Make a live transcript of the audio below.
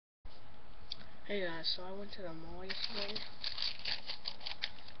Hey guys, so I went to the mall yesterday.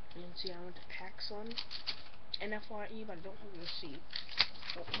 You can see I went to PacSun, NFYE, but I don't have the receipt.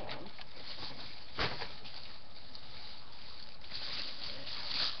 Oh, hold on.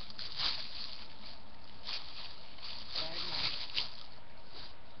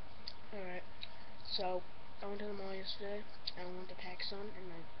 Alright, so I went to the mall yesterday, and I went to PacSun,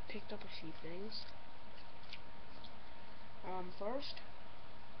 and I picked up a few things. First,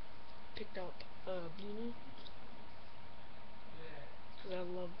 picked up a beanie, because I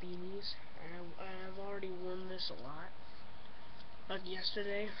love beanies, and I've already worn this a lot. Like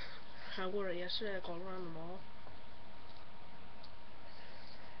yesterday, I wore it yesterday, I got around the mall.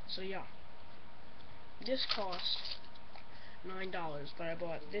 So yeah, this cost $9, but I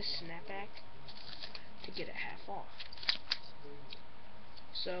bought this snapback to get it half off.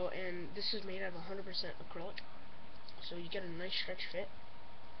 So, and this is made out of 100% acrylic, so you get a nice stretch fit.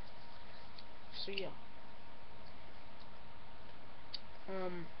 So yeah.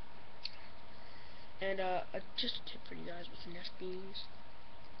 Just a tip for you guys with Neff beanies: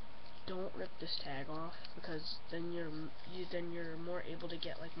 don't rip this tag off, because then you're more able to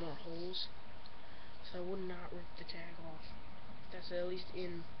get like more holes. So I would not rip the tag off. That's at least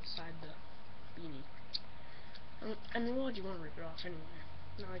inside the beanie. I mean, why would you want to rip it off anyway?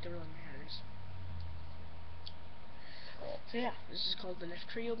 Not like it really matters. So yeah, this is called the Neff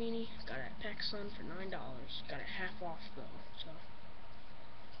Trio beanie. Got it at PacSun for $9. Got it half off though. So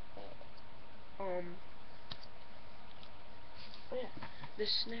yeah,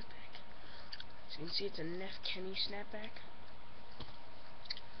 this snapback. So you can see it's a Neff Kenni snapback.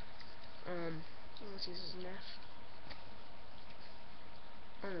 Let's see, this is Neff.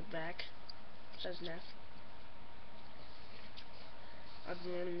 On the back, it says Neff. I've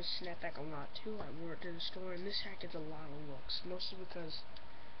been running this snapback a lot too. I wore it to the store, and this hat gets a lot of looks, mostly because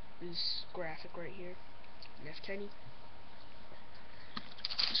this graphic right here, Neff Kenni.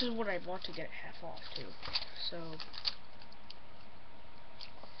 This is what I bought to get it half off too. So,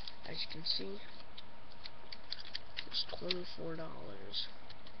 as you can see, it's $24.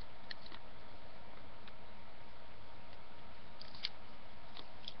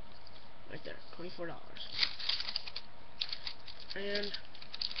 Right there, $24. And it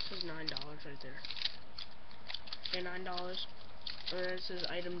says $9 right there. Okay, $9. And then it says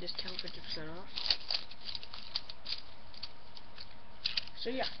item discount 50% off. So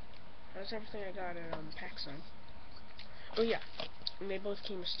yeah, that's everything I got at PacSun. Oh yeah, and they both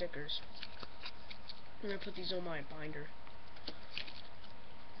came with stickers. I'm gonna put these on my binder.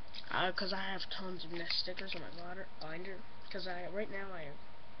 Cause I have tons of Neff stickers on my binder. Cause right now I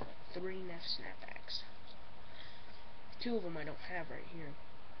have 3 Neff snapbacks. 2 of them I don't have right here.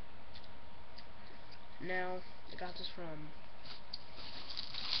 Now, I got this from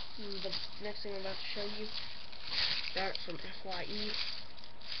the next thing I'm about to show you. Got it from FYE.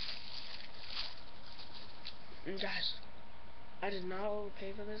 And guys, I did not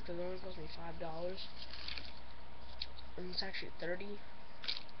overpay for this because it only cost me $5. And it's actually $30.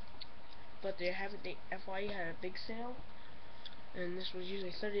 But FYE had a big sale. And this was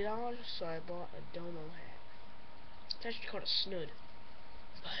usually $30, so I bought a Domo hat. It's actually called a Snood.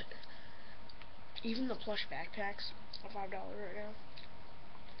 But even the plush backpacks are $5 right now.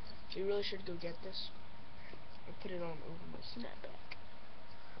 You really should go get this and put it on over my snapback.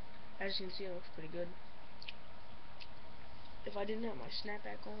 As you can see, it looks pretty good. If I didn't have my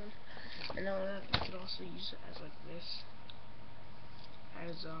snapback on, and all that, I could also use it as like this,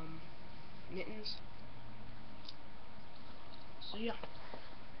 as mittens. So yeah.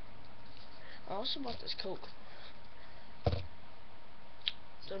 I also bought this Coke.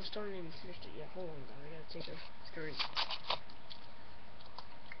 So I'm still not even finished it yet. Hold on, guys. I gotta take a drink.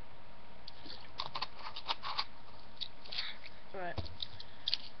 Alright.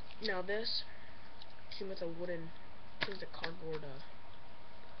 Now this came with a wooden,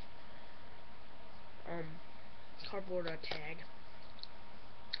 cardboard, tag.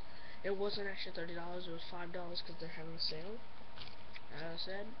 It wasn't actually $30. It was $5 because they're having a sale, as I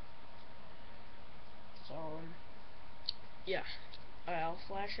said. So yeah. I'll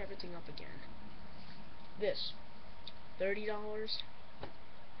flash everything up again. This, $30.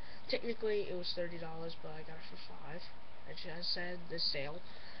 Technically it was $30, but I got it for $5. As I said, this sale.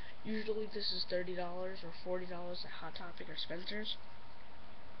 Usually this is $30 or $40 at Hot Topic or Spencer's.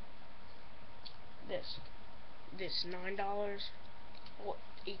 This $9, well,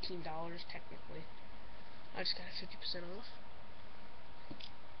 $18 technically. I just got it 50% off.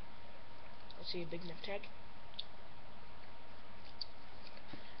 Let's see a big Neff tag.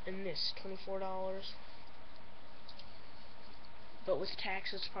 And this $24. but with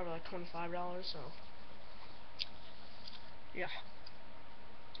tax it's probably like $25. So yeah.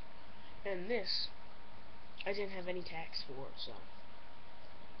 And this, I didn't have any tax for it, so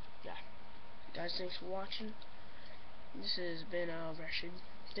yeah. Guys, thanks for watching. This has been a Russian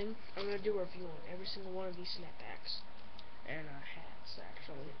thing. I'm gonna do a review on every single one of these snapbacks and hats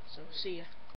actually. So see ya.